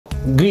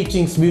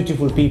Greetings,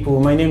 beautiful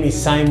people. My name is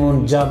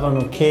Simon Javan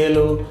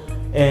Okelo,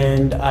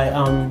 and I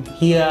am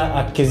here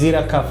at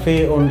Kezira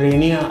Cafe on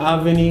Rainier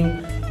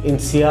Avenue in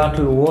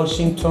Seattle,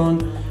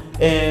 Washington.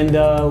 And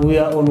we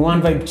are on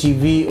One Vibe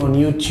TV on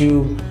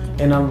YouTube,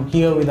 and I'm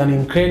here with an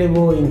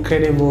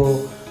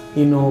incredible,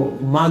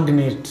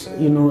 magnet.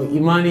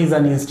 Imani is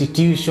an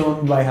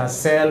institution by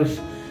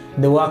herself.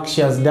 The work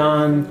she has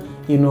done,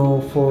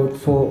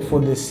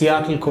 for the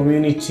Seattle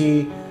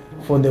community,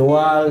 for the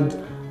world,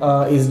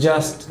 is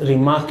just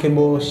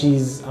remarkable.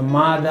 She's a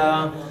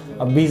mother,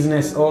 a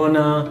business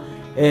owner,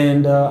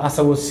 and as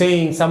I was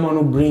saying, someone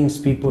who brings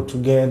people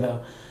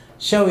together.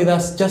 Share with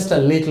us just a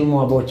little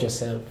more about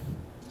yourself.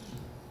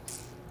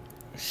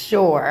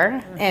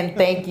 Sure, and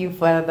thank you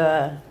for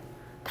the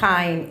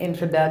kind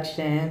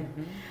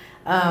introduction.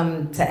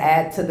 To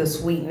add to the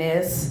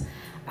sweetness,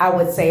 I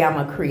would say I'm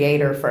a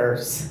creator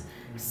first.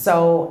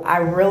 So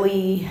I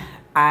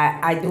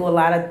do a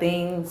lot of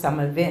things. I'm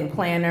an event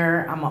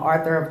planner. I'm an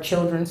author of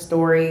children's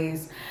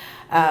stories.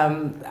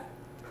 I'm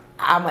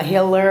a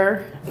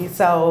healer.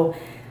 So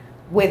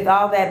with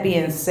all that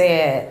being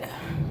said,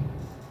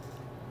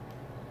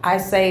 I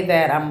say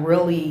that I'm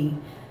really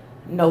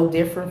no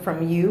different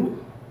from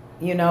you.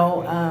 We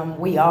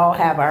all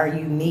have our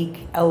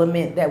unique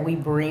element that we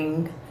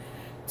bring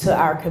to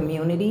our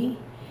community.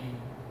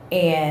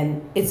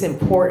 And it's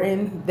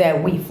important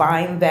that we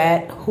find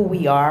that who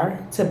we are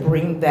to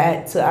bring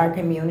that to our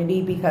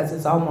community, because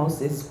it's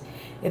almost as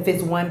if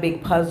it's one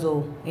big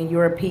puzzle and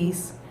you're a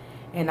piece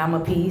and I'm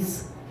a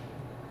piece.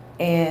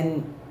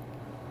 And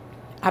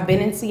I've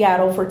been in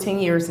Seattle for 10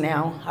 years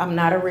now. I'm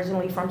not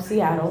originally from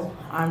Seattle.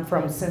 I'm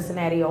from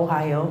Cincinnati,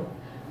 Ohio,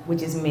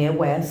 which is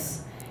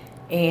Midwest.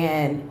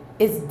 And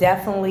it's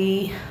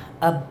definitely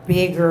a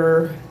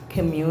bigger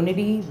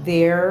community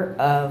there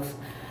of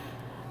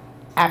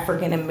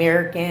African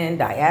American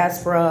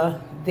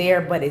diaspora there,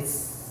 but it's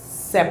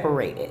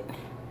separated.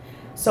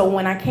 So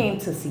when I came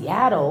to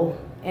Seattle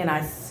and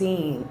I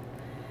seen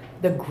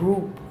the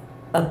group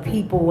of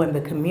people in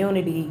the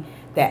community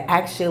that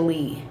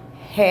actually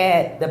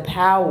had the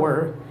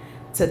power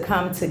to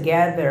come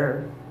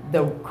together,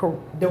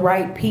 the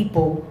right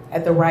people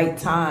at the right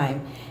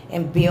time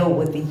and build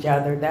with each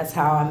other, that's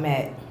how I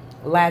met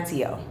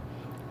Latio.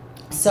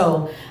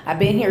 So I've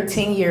been here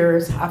 10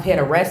 years. I've had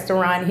a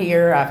restaurant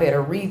here. I've had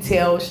a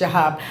retail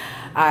shop.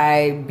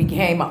 I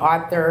became an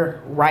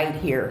author right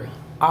here,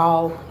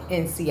 all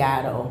in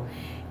Seattle.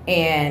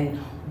 And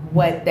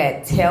what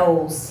that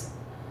tells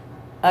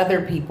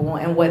other people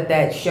and what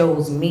that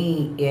shows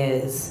me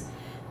is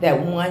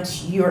that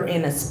once you're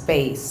in a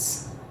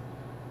space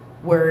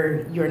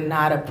where you're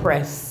not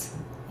oppressed,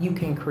 you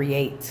can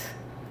create.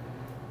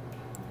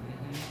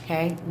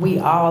 Okay? We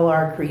all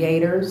are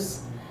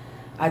creators.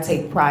 I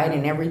take pride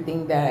in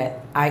everything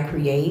that I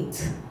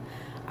create.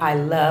 I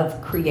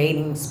love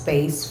creating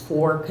space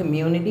for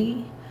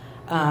community.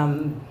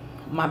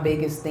 My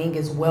biggest thing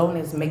is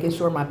wellness, making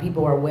sure my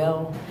people are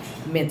well,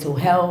 mental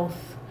health,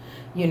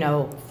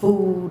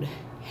 food,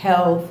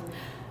 health.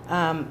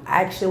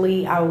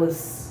 Actually, I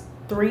was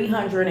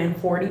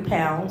 340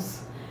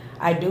 pounds.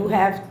 I do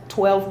have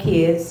 12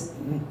 kids,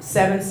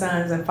 7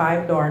 sons and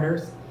 5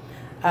 daughters.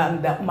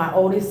 My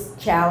oldest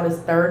child is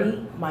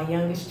 30, my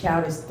youngest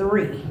child is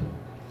 3.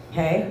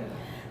 Okay,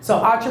 so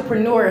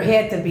entrepreneur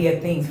had to be a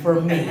thing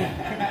for me,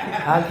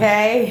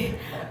 okay?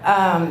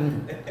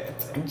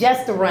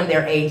 Just to run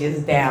their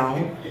ages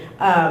down,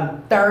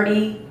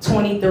 30,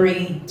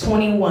 23,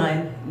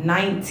 21,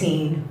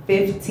 19,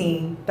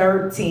 15,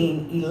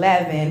 13,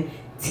 11,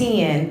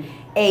 10,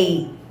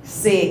 8,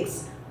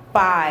 6,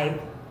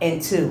 5,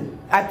 and 2.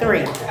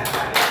 3.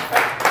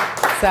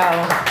 So,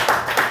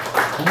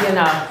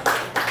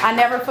 I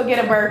never forget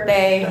a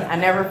birthday, I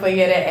never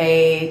forget an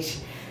age.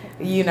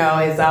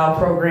 It's all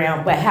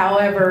programmed. But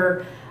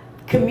however,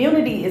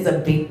 community is a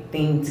big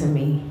thing to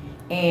me.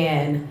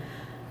 And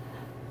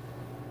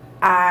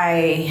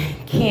I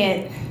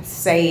can't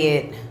say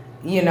it,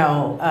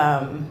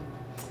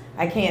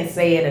 I can't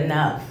say it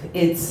enough.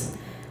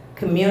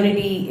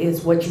 Community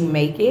is what you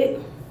make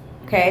it,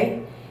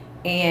 okay?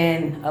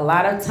 And a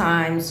lot of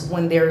times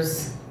when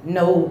there's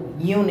no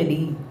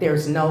unity,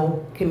 there's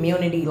no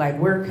community. Like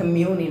we're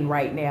communing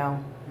right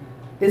now.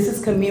 This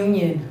is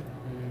communion.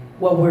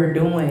 What we're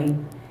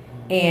doing.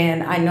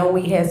 And I know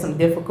we had some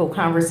difficult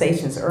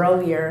conversations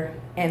earlier,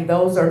 and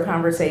those are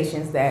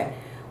conversations that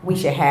we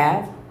should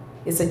have.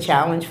 It's a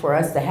challenge for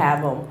us to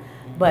have them,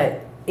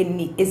 but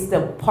it's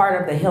the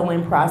part of the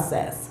healing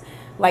process.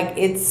 Like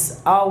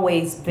it's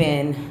always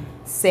been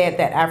said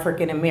that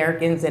African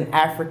Americans and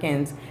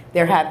Africans,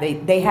 they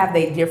have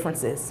their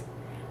differences.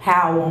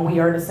 How when we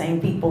are the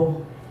same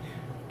people,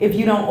 if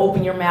you don't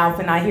open your mouth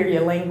and I hear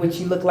your language,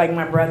 you look like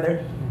my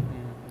brother,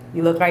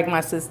 you look like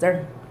my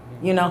sister.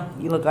 You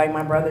look like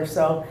my brother.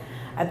 So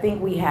I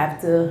think we have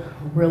to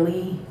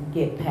really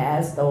get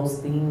past those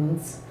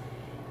things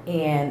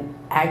and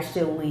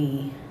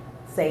actually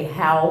say,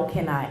 how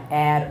can I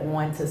add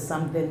on to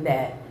something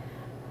that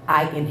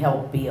I can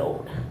help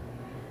build,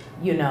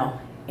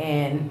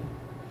 and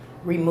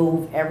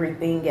remove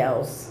everything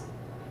else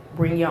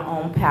bring your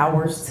own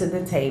powers to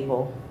the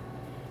table,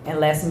 and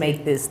let's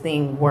make this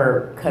thing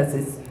work, because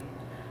it's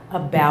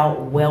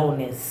about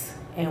wellness.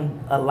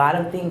 And a lot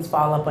of things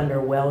fall up under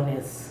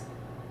wellness,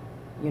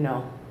 you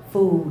know,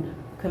 food,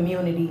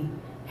 community,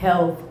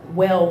 health,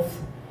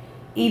 wealth.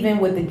 Even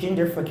with the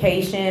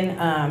gentrification,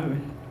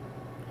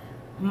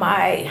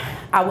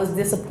 I was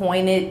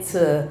disappointed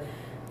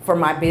for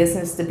my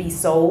business to be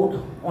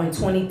sold on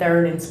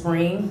 23rd and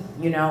Spring,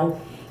 you know.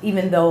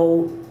 Even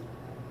though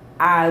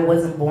I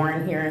wasn't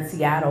born here in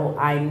Seattle,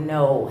 I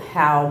know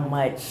how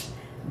much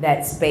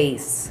that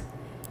space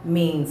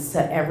means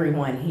to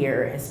everyone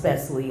here,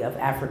 especially of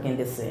African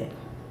descent,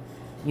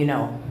 you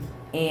know.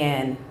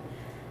 And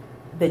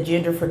the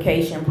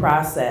gentrification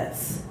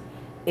process,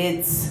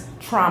 it's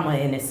trauma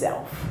in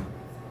itself,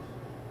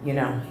 you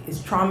know.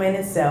 It's trauma in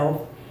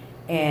itself.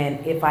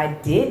 And if I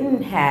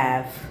didn't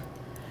have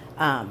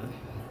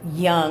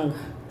young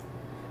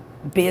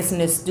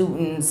business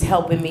students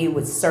helping me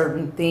with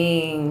certain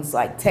things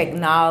like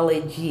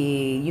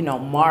technology, you know,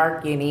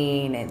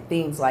 marketing and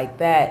things like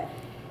that,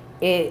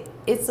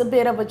 it's a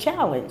bit of a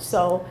challenge.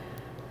 So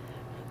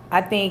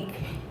I think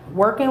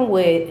working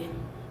with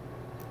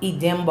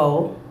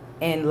Idembo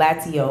and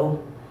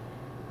Latio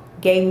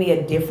gave me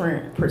a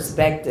different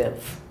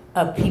perspective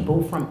of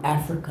people from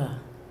Africa.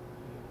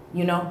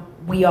 You know,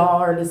 we all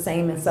are the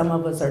same and some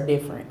of us are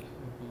different,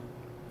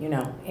 you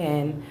know,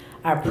 and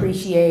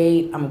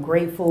I'm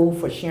grateful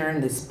for sharing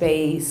the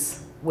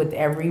space with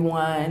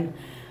everyone.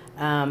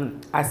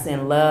 I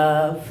send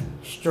love,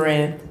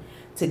 strength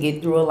to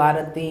get through a lot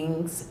of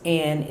things.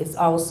 And it's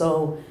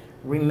also,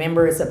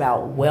 remember, it's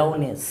about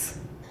wellness.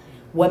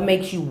 What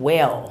makes you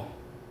well?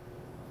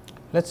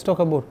 Let's talk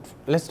about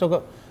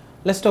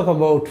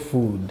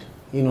food,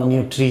 you know,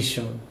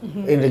 nutrition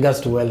in regards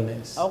to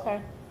wellness.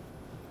 Okay.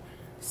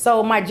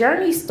 So my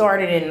journey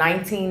started in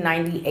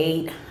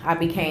 1998. I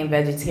became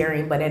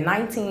vegetarian, but at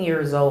 19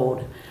 years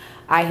old,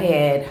 I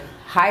had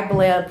high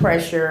blood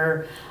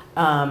pressure,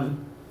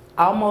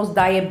 almost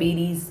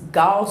diabetes,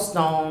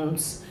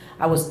 gallstones.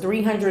 I was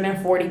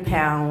 340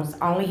 pounds.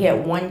 I only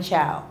had one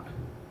child.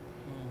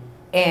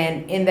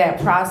 And in that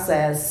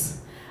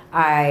process,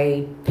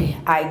 I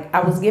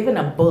was given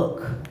a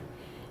book,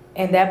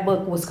 and that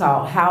book was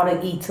called How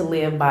to Eat to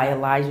Live by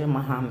Elijah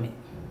Muhammad.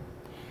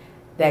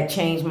 That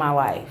changed my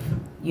life,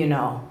 you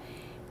know.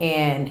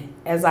 And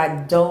as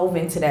I dove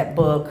into that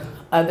book,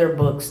 other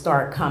books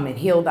start coming.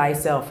 Heal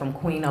Thyself from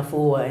Queen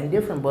Afua, and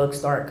different books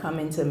start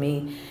coming to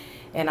me.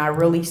 And I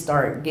really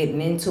start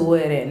getting into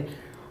it and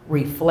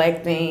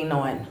reflecting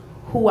on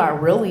who I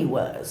really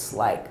was.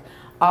 Like,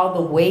 all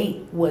the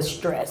weight was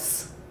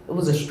stress. It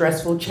was a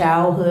stressful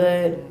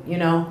childhood, you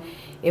know.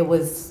 It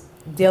was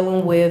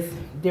dealing with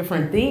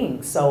different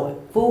things.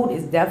 So food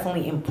is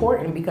definitely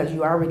important because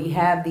you already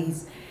have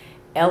these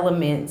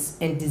elements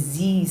and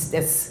disease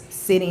that's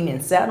sitting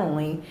and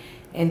settling,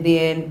 and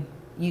then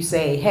you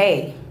say,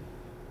 hey,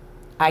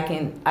 I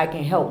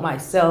can help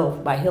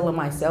myself by healing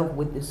myself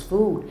with this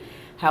food.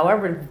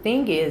 However, the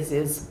thing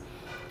is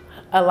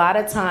a lot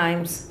of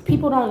times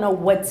people don't know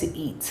what to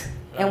eat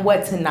and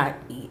what to not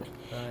eat.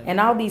 Right. And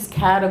all these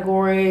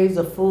categories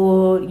of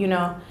food, you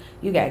know,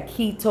 you got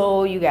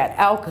keto, you got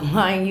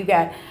alkaline,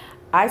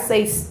 I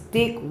say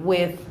stick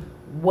with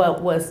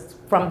what was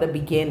from the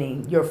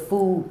beginning, your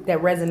food that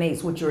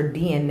resonates with your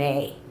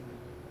DNA,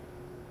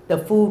 the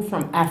food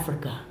from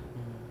Africa.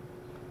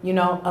 You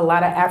know, a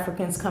lot of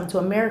Africans come to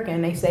America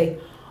and they say,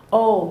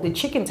 oh, the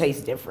chicken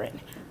tastes different,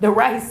 the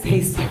rice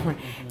tastes different,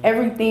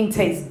 everything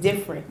tastes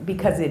different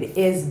because it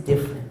is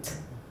different.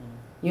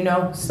 You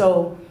know,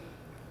 so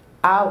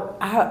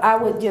I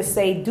would just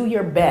say do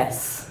your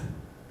best,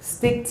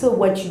 stick to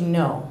what you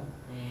know.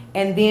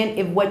 And then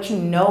if what you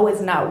know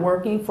is not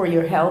working for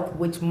your health,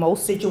 which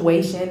most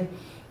situation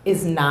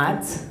is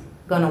not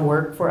gonna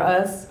work for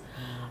us,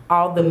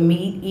 all the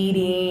meat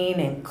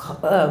eating and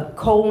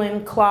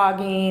colon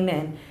clogging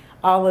and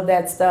all of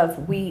that stuff,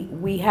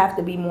 we have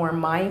to be more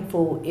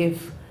mindful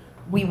if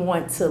we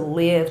want to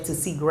live to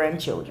see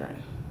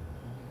grandchildren,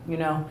 you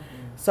know?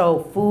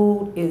 So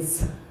food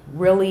is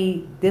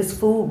really, this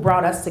food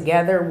brought us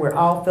together. We're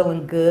all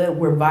feeling good.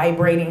 We're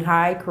vibrating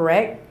high,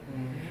 correct?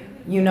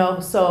 You know,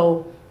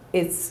 so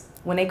it's,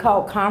 when they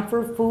call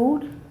comfort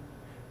food,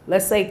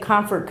 let's say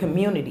comfort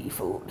community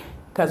food.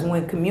 Because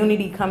when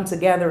community comes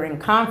together in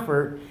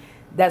comfort,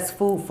 that's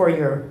food for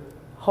your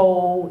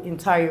whole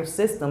entire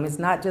system. It's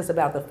not just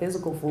about the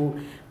physical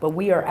food, but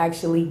we are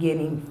actually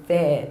getting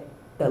fed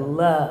the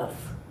love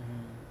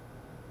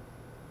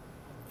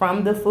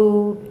from the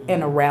food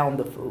and around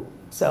the food.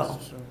 So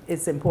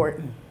it's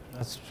important.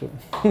 That's true.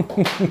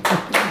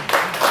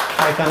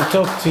 I can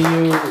talk to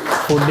you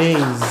for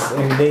days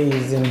and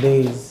days and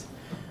days.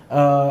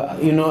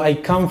 You know, I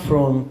come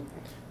from,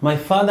 my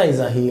father is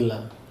a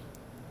healer.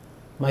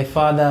 My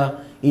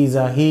father is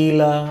a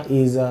healer,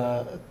 is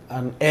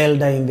an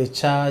elder in the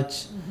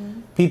church.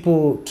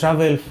 People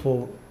travel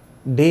for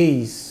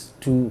days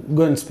to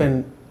go and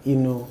spend, you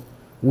know,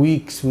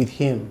 weeks with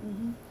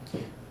him.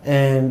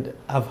 And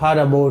I've heard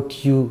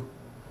about you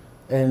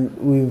and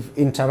we've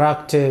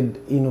interacted,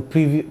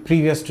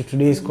 previous to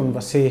today's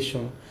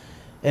conversation.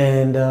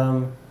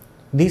 And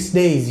these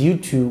days,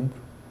 YouTube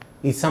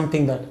is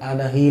something that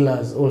other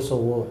healers also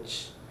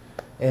watch.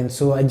 And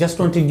so I just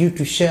wanted you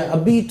to share a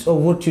bit of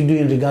what you do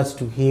in regards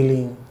to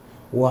healing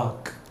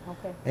work.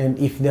 Okay. And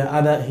if there are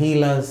other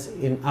healers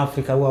in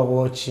Africa who are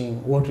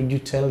watching, what would you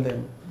tell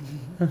them?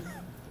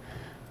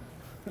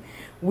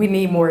 We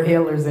need more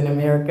healers in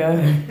America.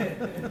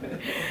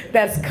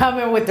 That's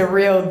coming with the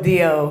real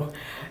deal.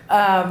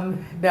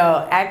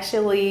 No,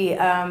 actually,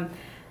 I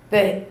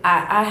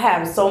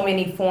have so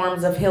many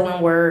forms of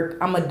healing work.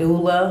 I'm a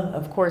doula.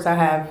 Of course, I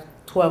have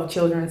 12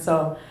 children,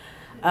 so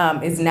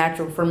it's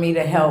natural for me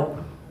to help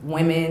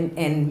women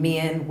and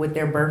men with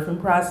their birthing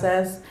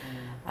process.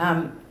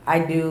 I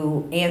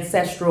do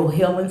ancestral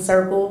healing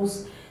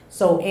circles.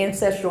 So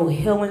ancestral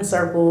healing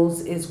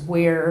circles is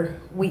where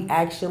we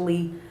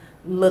actually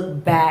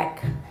look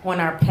back on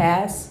our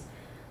past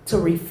to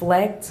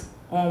reflect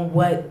on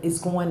what is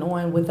going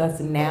on with us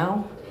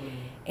now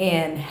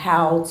and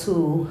how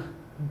to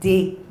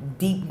dig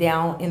deep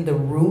down in the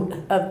root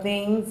of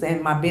things.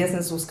 And my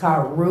business was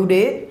called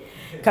Rooted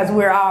because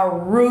we're all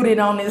rooted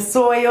on this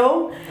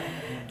soil.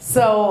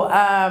 So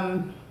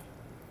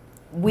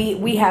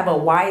we have a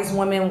Wise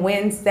Woman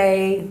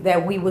Wednesday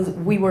that we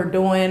were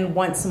doing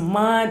once a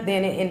month.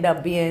 Then it ended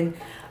up being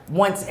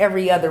once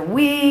every other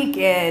week,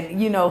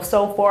 and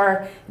so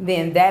far.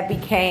 Then that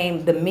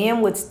became, the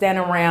men would stand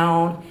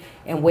around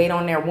and wait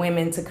on their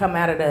women to come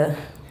out of the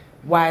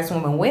Wise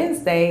Woman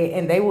Wednesday,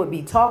 and they would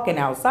be talking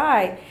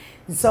outside.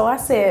 So I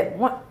said,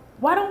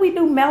 why don't we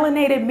do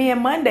Melanated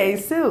Men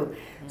Mondays too?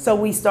 So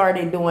we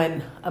started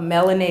doing a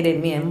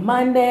Melanated Men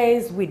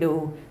Mondays. We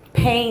do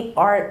paint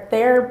art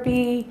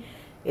therapy.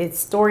 It's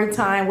story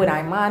time with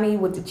Imani,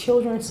 with the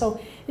children. So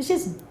it's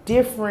just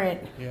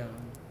different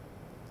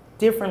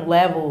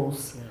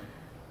levels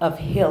of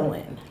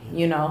healing,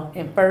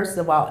 And first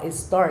of all, it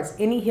starts,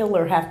 any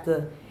healer have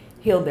to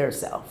heal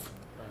theirself.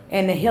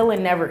 And the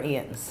healing never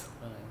ends.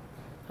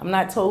 I'm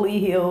not totally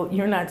healed.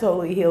 You're not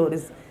totally healed.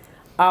 It's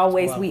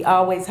always, we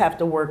always have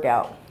to work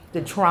out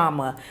the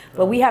trauma,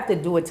 but we have to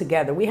do it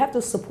together. We have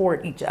to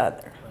support each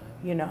other,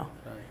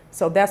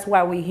 So that's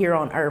why we here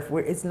on earth.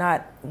 It's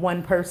not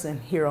one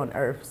person here on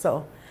earth.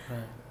 So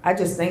I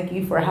just thank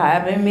you for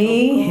having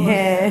me.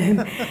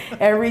 And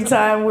every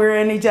time we're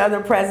in each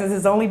other's presence,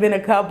 it's only been a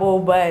couple,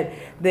 but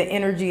the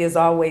energy is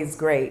always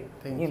great,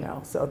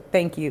 So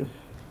thank you.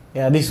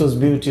 Yeah, this was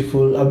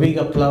beautiful. A big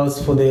applause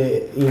for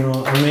the,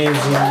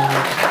 amazing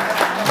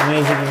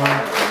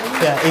one.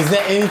 Yeah, is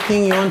there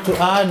anything you want to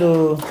add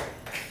or?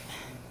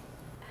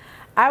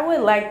 I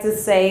would like to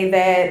say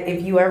that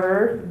if you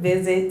ever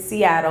visit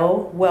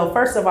Seattle, well,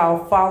 first of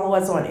all, follow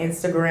us on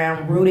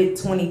Instagram, Rooted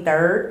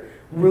 23rd,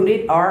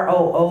 Rooted,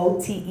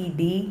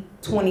 ROOTED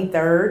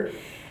 23rd.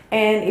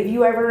 And if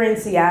you ever in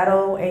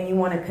Seattle and you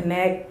want to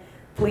connect,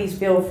 please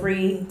feel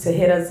free to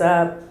hit us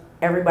up.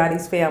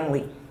 Everybody's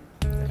family.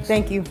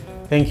 Thank you.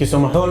 Thank you so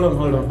much. Hold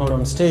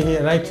on. Stay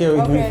here, right here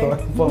with me for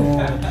a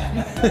moment.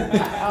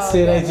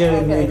 Stay right here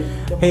with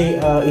me. Hey,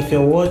 if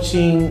you're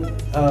watching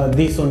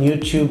this on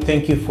YouTube,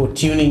 thank you for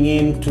tuning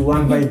in to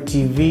One Vibe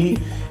TV.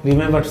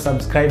 Remember to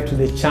subscribe to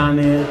the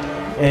channel,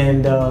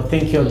 and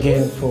thank you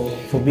again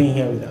for being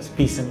here with us.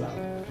 Peace and love.